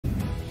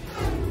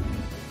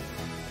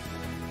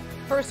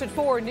First at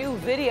 4, new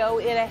video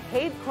in a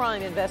hate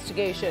crime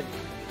investigation.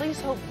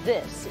 Police hope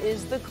this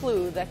is the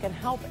clue that can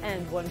help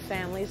end one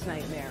family's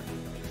nightmare.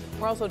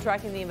 We're also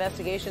tracking the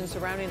investigation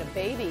surrounding a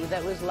baby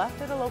that was left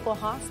at a local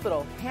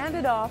hospital,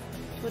 handed off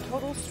to a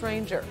total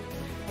stranger.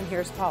 And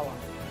here's Paula.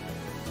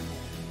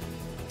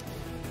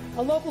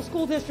 A local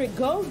school district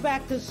goes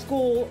back to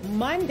school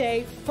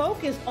Monday,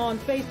 focused on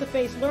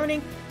face-to-face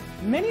learning.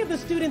 Many of the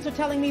students are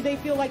telling me they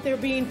feel like they're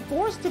being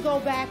forced to go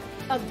back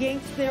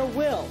against their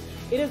will.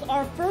 It is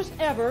our first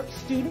ever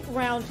student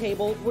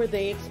roundtable where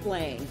they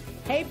explain.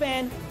 Hey,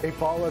 Ben. Hey,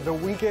 Paula, the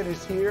weekend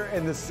is here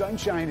and the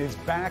sunshine is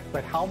back,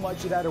 but how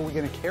much of that are we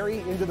going to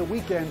carry into the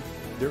weekend?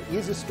 There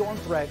is a storm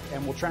threat,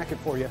 and we'll track it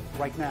for you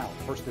right now.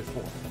 First at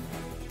 4.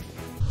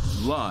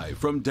 Live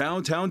from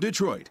downtown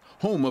Detroit,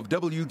 home of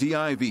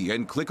WDIV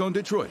and Click on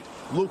Detroit,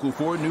 Local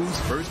 4 News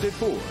First at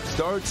 4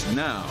 starts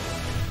now.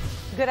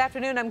 Good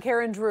afternoon, I'm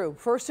Karen Drew.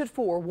 First at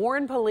 4,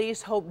 Warren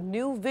police hope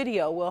new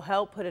video will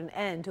help put an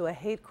end to a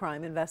hate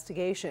crime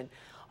investigation.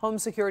 Home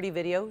security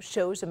video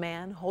shows a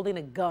man holding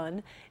a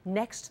gun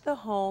next to the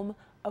home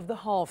of the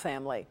Hall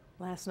family.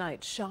 Last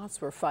night,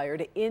 shots were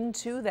fired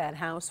into that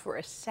house for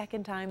a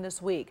second time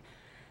this week.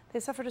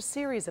 They suffered a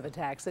series of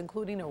attacks,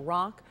 including a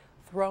rock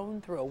thrown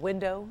through a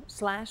window,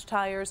 slashed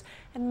tires,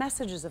 and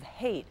messages of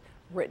hate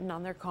written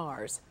on their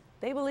cars.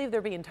 They believe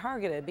they're being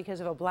targeted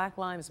because of a Black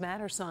Lives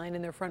Matter sign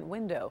in their front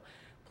window.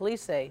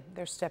 Police say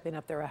they're stepping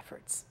up their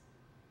efforts.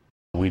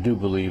 We do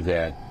believe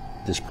that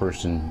this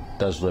person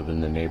does live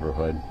in the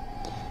neighborhood,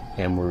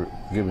 and we're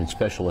giving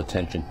special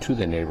attention to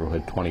the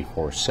neighborhood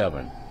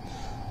 24/7.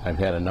 I've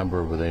had a number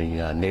of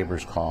the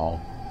neighbors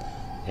call,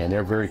 and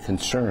they're very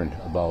concerned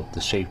about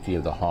the safety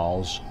of the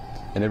halls,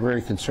 and they're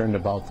very concerned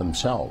about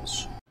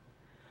themselves.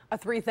 A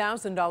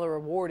 $3,000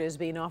 reward is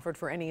being offered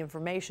for any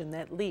information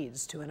that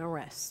leads to an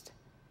arrest.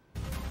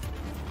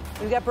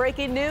 We've got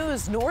breaking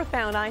news.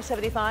 Northbound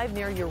I-75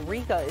 near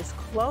Eureka is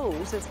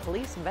closed as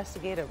police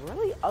investigate a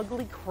really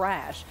ugly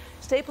crash.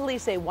 State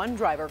police say one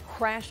driver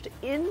crashed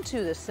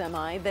into the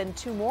semi, then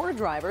 2 more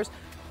drivers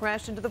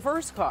crashed into the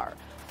first car.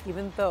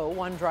 Even though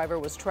one driver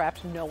was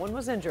trapped, no one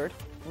was injured.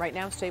 Right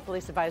now, state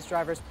police advise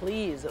drivers,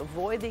 please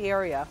avoid the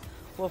area.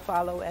 We'll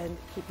follow and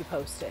keep you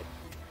posted.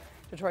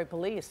 Detroit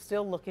police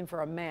still looking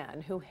for a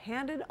man who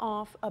handed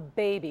off a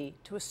baby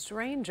to a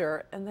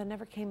stranger and then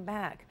never came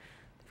back.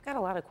 Got a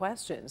lot of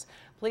questions.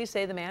 Police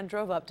say the man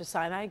drove up to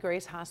Sinai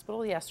Grace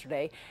Hospital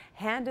yesterday,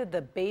 handed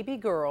the baby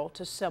girl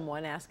to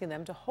someone, asking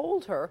them to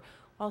hold her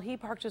while he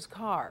parked his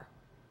car,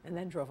 and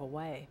then drove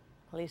away.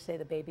 Police say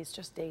the baby's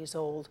just days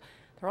old.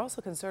 They're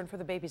also concerned for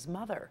the baby's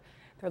mother.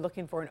 They're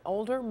looking for an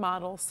older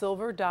model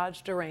silver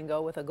Dodge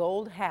Durango with a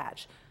gold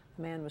hatch.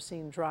 The man was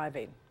seen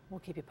driving. We'll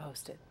keep you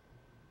posted.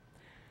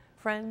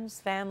 Friends,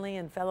 family,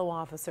 and fellow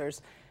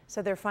officers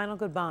said their final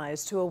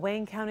goodbyes to a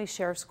Wayne County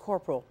Sheriff's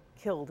corporal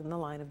killed in the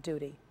line of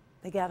duty.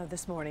 They gathered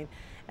this morning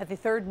at the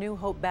 3rd New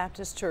Hope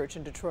Baptist Church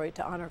in Detroit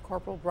to honor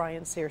Corporal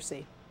Brian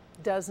Searcy.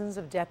 Dozens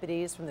of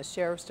deputies from the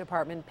Sheriff's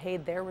Department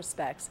paid their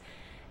respects.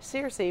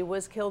 Searcy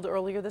was killed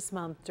earlier this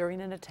month during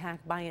an attack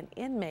by an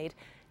inmate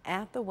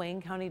at the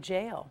Wayne County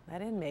Jail.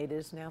 That inmate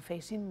is now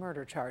facing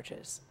murder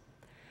charges.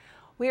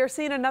 We are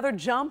seeing another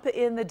jump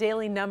in the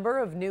daily number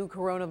of new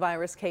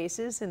coronavirus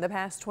cases. In the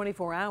past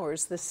 24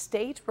 hours, the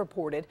state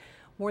reported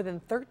more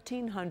than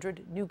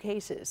 1,300 new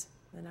cases.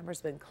 The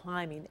number's been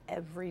climbing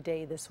every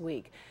day this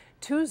week.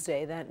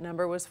 Tuesday, that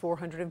number was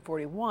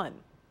 441.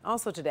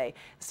 Also today,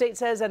 the state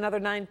says another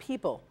 9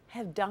 people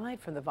have died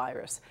from the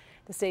virus.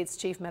 The state's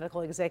chief medical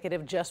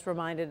executive just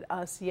reminded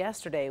us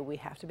yesterday we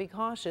have to be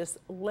cautious,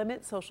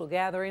 limit social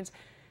gatherings,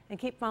 and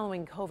keep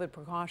following COVID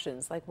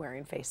precautions like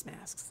wearing face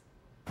masks.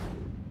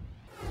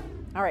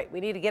 All right, we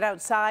need to get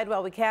outside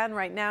while we can.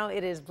 Right now,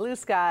 it is blue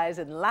skies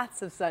and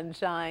lots of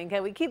sunshine.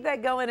 Can we keep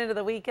that going into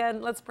the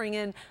weekend? Let's bring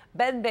in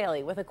Ben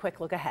Bailey with a quick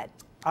look ahead.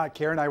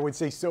 Karen, I would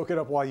say soak it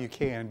up while you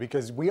can,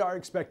 because we are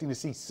expecting to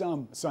see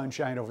some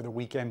sunshine over the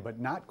weekend, but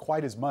not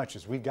quite as much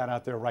as we've got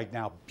out there right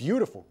now.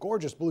 Beautiful,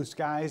 gorgeous blue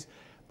skies.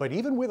 But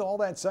even with all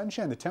that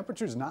sunshine, the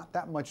temperature's not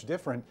that much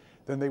different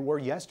than they were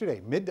yesterday.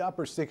 Mid to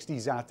upper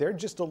 60s out there,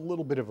 just a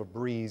little bit of a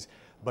breeze,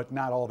 but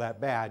not all that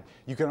bad.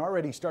 You can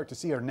already start to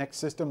see our next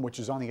system, which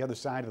is on the other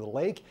side of the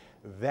lake.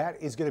 That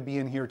is going to be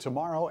in here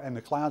tomorrow, and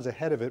the clouds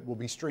ahead of it will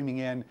be streaming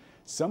in,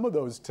 some of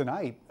those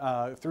tonight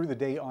through the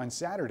day on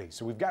Saturday.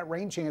 So we've got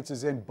rain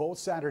chances in both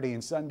Saturday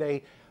and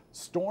Sunday.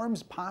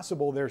 Storms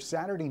possible there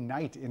Saturday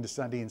night into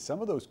Sunday, and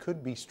some of those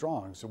could be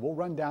strong. So we'll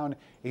run down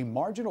a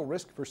marginal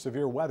risk for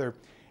severe weather,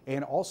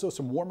 and also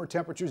some warmer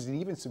temperatures and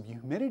even some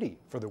humidity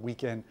for the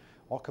weekend,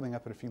 all coming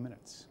up in a few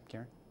minutes.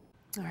 Karen?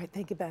 All right,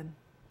 thank you, Ben.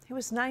 It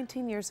was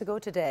 19 years ago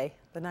today.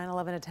 The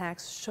 9/11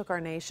 attacks shook our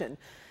nation.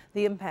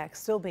 The impact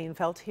still being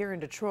felt here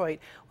in Detroit,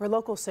 where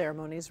local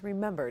ceremonies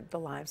remembered the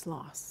lives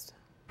lost.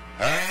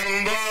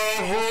 And the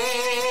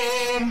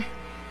home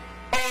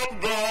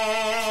of the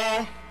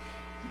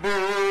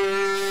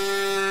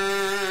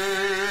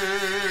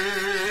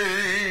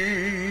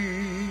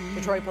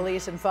Detroit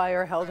Police and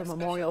Fire held a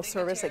memorial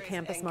service at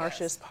Campus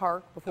Martius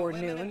Park before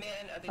noon.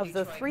 Of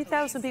the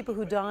 3,000 people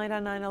who died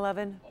on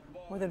 9/11,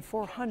 More than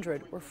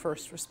 400 were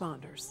first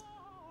responders.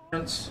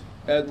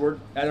 Edward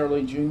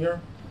Adderley Jr.,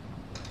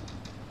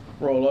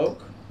 Roll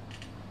Oak,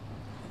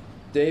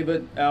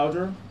 David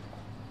Alger,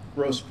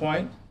 Grosse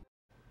Pointe.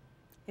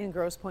 In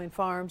Grosse Pointe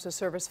Farms, a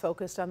service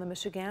focused on the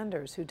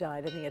Michiganders who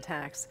died in the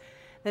attacks.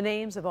 The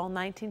names of all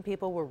 19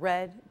 people were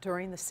read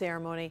during the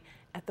ceremony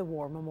at the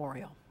War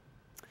Memorial.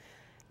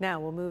 Now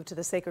we'll move to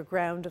the sacred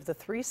ground of the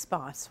 3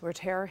 spots where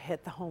terror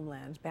hit the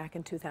homeland back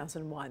in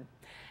 2001.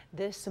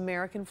 This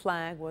American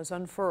flag was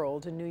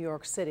unfurled in New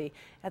York City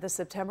at the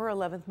September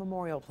 11th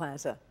Memorial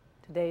Plaza.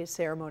 Today's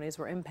ceremonies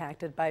were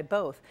impacted by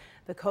both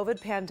the COVID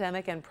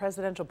pandemic and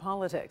presidential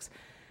politics.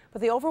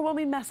 But the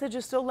overwhelming message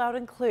is still loud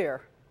and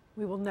clear.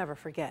 We will never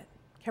forget.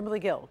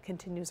 Kimberly Gill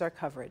continues our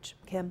coverage.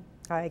 Kim?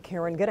 Hi,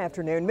 Karen. Good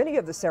afternoon. Many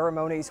of the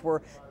ceremonies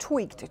were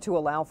tweaked to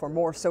allow for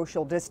more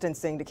social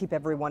distancing to keep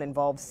everyone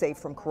involved safe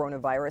from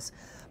coronavirus.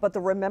 But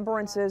the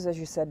remembrances, as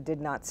you said, did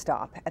not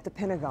stop. At the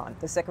Pentagon,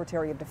 the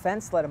Secretary of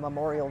Defense led a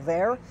memorial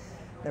there.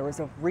 There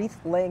was a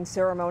wreath-laying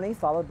ceremony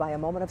followed by a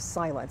moment of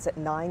silence at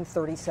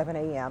 9:37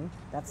 a.m.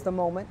 That's the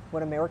moment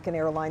when American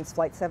Airlines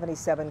Flight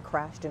 77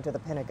 crashed into the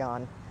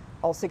Pentagon.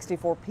 All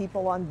 64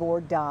 people on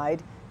board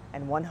died,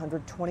 and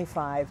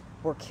 125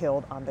 were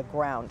killed on the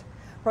ground.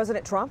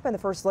 President Trump and the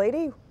First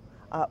Lady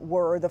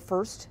were the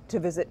first to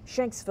visit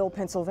Shanksville,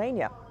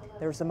 Pennsylvania.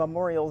 There's a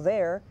memorial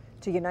there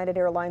to United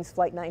Airlines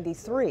Flight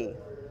 93.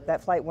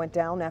 That flight went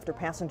down after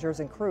passengers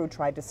and crew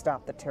tried to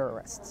stop the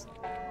terrorists.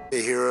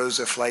 The heroes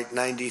of Flight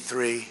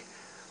 93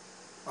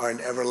 are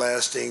an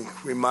everlasting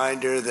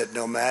reminder that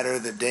no matter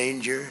the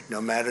danger,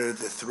 no matter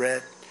the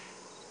threat,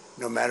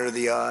 no matter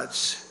the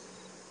odds,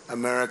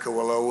 America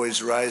will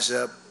always rise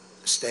up,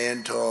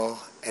 stand tall,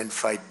 and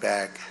fight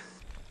back.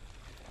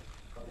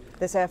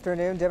 This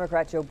afternoon,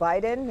 Democrat Joe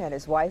Biden and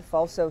his wife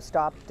also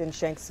stopped in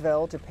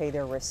Shanksville to pay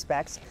their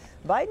respects.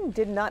 Biden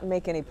did not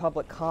make any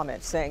public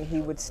comments, saying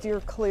he would steer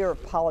clear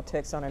of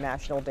politics on a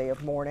national day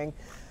of mourning.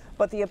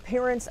 But the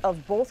appearance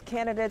of both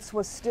candidates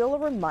was still a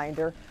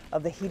reminder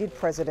of the heated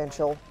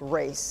presidential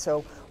race.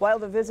 So while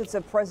the visits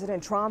of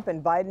President Trump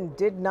and Biden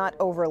did not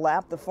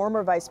overlap, the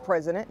former vice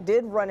president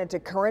did run into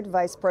current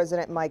Vice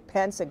President Mike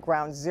Pence at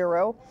Ground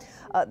Zero.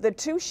 The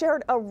two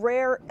shared a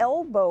rare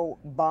elbow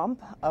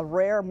bump, a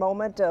rare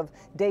moment of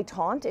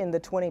détente in the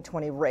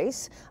 2020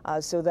 race.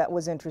 So that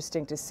was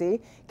interesting to see.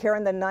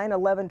 Karen, the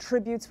 9/11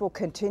 tributes will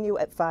continue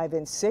at 5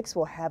 and 6.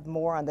 We'll have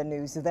more on the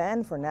news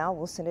then. For now,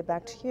 we'll send it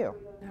back to you.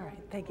 All right.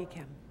 Thank you,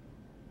 Kim.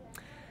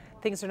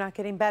 Things are not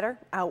getting better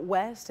out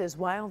west as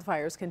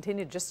wildfires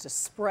continue just to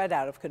spread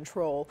out of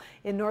control.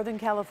 In Northern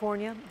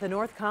California, the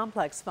North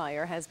Complex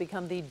fire has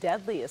become the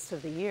deadliest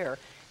of the year.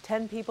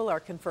 10 people are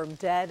confirmed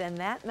dead, and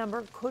that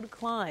number could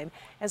climb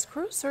as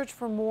crews search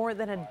for more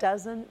than a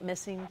dozen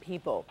missing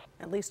people.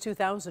 At least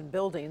 2,000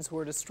 buildings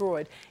were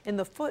destroyed in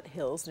the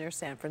foothills near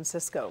San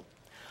Francisco.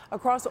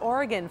 Across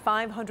Oregon,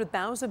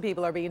 500,000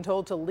 people are being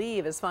told to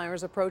leave as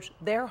fires approach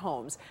their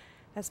homes.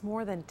 That's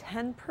more than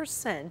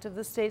 10% of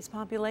the state's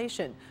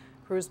population.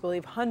 Crews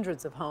believe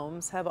hundreds of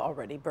homes have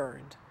already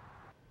burned.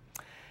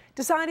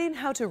 Deciding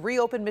how to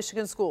reopen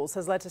Michigan schools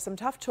has led to some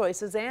tough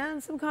choices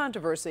and some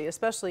controversy,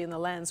 especially in the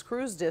L'Anse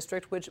Creuse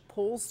district, which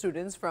pulls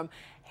students from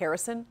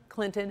Harrison,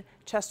 Clinton,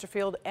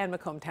 Chesterfield, and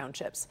Macomb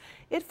townships.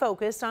 It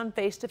focused on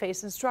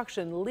face-to-face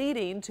instruction,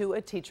 leading to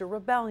a teacher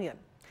rebellion.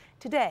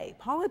 Today,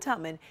 Paula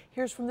Tutman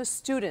hears from the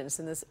students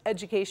in this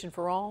Education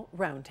for All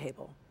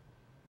roundtable.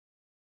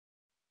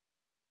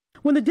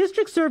 When the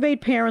district surveyed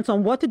parents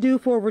on what to do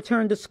for a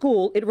return to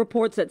school, it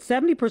reports that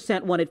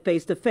 70% wanted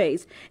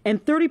face-to-face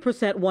and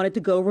 30% wanted to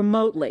go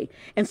remotely.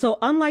 And so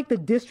unlike the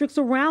districts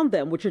around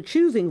them, which are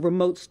choosing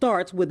remote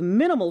starts with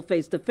minimal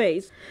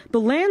face-to-face,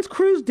 the L'Anse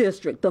Creuse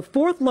district, the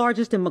 4th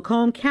largest in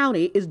Macomb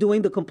County, is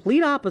doing the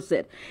complete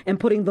opposite and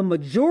putting the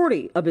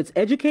majority of its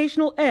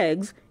educational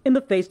eggs in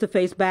the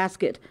face-to-face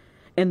basket.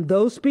 And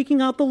those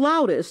speaking out the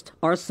loudest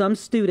are some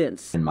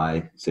students. In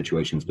my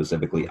situation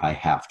specifically, I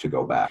have to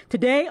go back.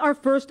 Today, our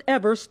first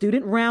ever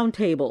student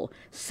roundtable.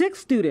 6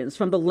 students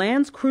from the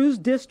L'Anse Creuse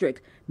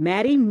district,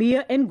 Maddie,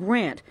 Mia, and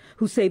Grant,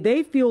 who say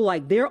they feel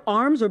like their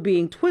arms are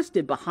being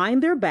twisted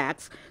behind their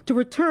backs to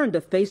return to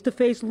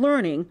face-to-face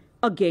learning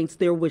against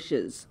their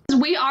wishes.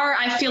 We are,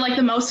 I feel like,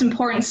 the most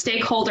important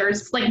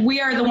stakeholders. Like, we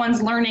are the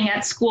ones learning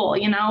at school,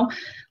 you know?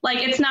 Like,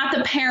 it's not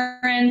the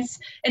parents,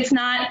 it's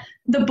not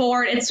the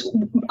board, it's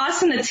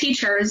us and the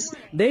teachers.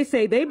 They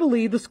say they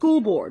believe the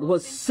school board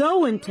was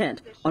so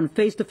intent on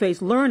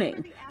face-to-face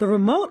learning, the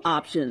remote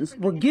options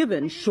were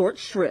given short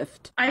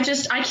shrift. I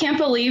can't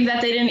believe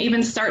that they didn't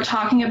even start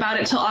talking about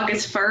it till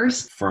August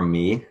 1st. For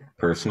me,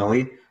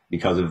 personally,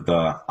 because of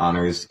the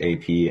honors,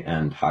 AP,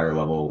 and higher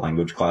level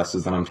language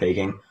classes that I'm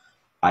taking,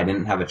 I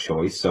didn't have a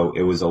choice. So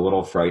it was a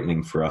little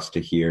frightening for us to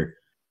hear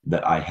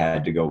that I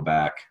had to go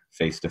back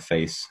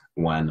face-to-face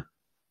when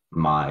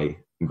my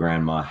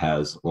grandma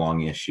has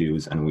lung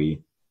issues and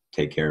we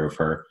take care of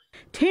her.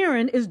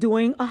 Taryn is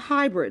doing a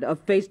hybrid of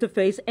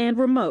face-to-face and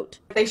remote.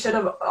 They should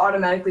have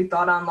automatically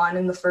thought online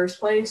in the first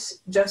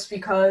place, just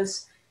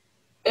because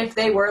if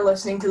they were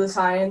listening to the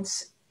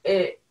science,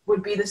 it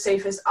would be the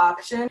safest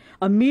option.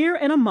 Amir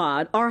and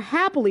Ahmad are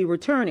happily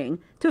returning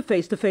to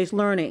face-to-face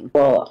learning.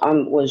 Well, I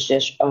was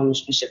just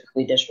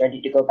specifically just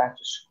ready to go back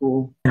to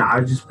school. And I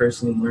just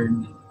personally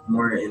learned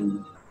more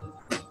in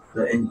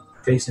the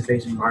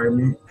face-to-face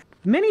environment.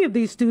 Many of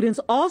these students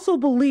also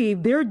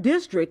believe their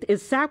district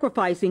is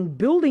sacrificing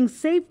building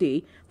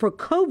safety for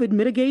COVID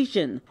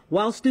mitigation.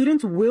 While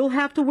students will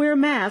have to wear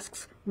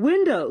masks,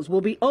 windows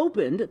will be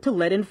opened to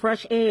let in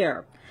fresh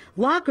air.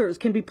 Lockers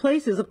can be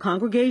places of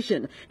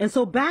congregation, and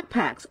so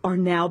backpacks are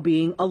now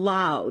being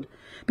allowed.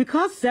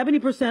 Because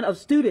 70% of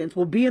students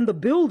will be in the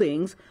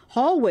buildings,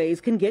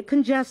 hallways can get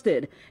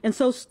congested, and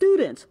so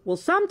students will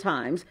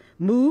sometimes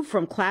move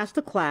from class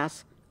to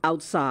class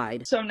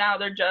outside. So now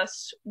we're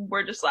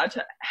just allowed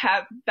to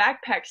have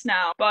backpacks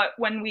now. But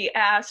when we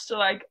asked,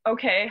 like,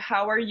 okay,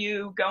 how are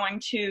you going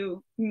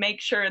to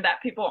make sure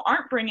that people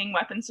aren't bringing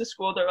weapons to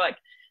school? They're like,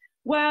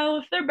 well,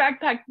 if their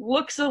backpack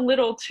looks a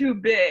little too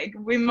big,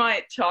 we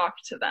might talk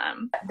to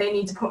them. They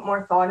need to put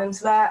more thought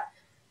into that,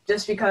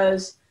 just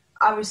because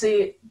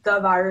obviously the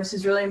virus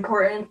is really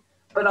important,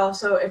 but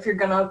also if you're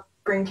gonna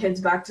bring kids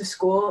back to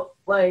school,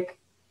 like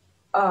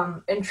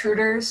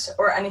intruders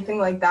or anything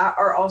like that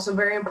are also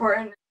very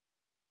important.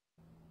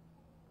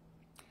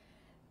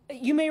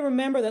 You may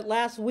remember that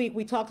last week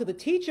we talked to the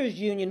teachers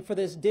union for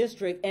this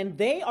district, and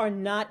they are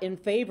not in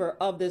favor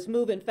of this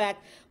move. In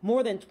fact,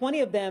 more than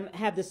 20 of them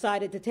have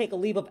decided to take a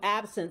leave of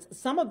absence,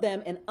 some of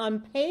them an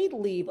unpaid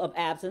leave of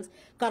absence.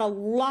 Got a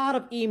lot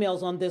of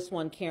emails on this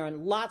one,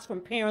 Karen. Lots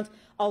from parents,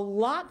 a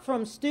lot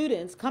from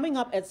students. Coming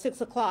up at 6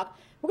 o'clock,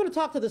 we're going to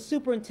talk to the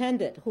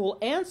superintendent who will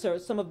answer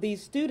some of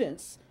these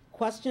students'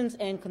 questions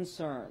and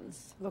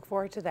concerns. Look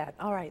forward to that.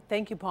 All right.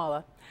 Thank you,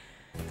 Paula.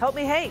 Help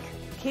Me Hank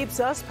keeps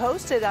us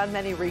posted on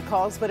many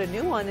recalls, but a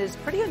new one is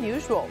pretty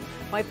unusual.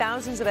 Why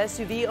thousands of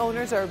SUV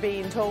owners are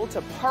being told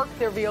to park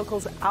their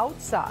vehicles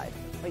outside.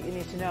 What you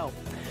need to know.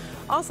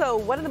 Also,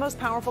 one of the most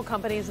powerful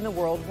companies in the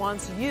world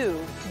wants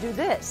you to do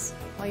this.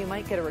 Well, you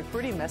might get a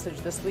recruiting message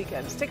this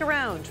weekend. Stick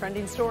around.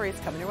 Trending stories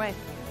coming your way.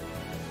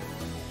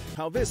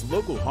 How this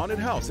local haunted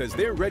house says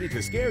they're ready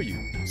to scare you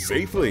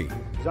safely.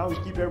 As long as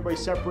we keep everybody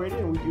separated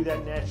and we do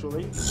that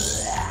naturally,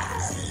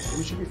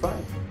 we should be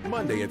fine.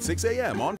 Monday at 6 a.m. on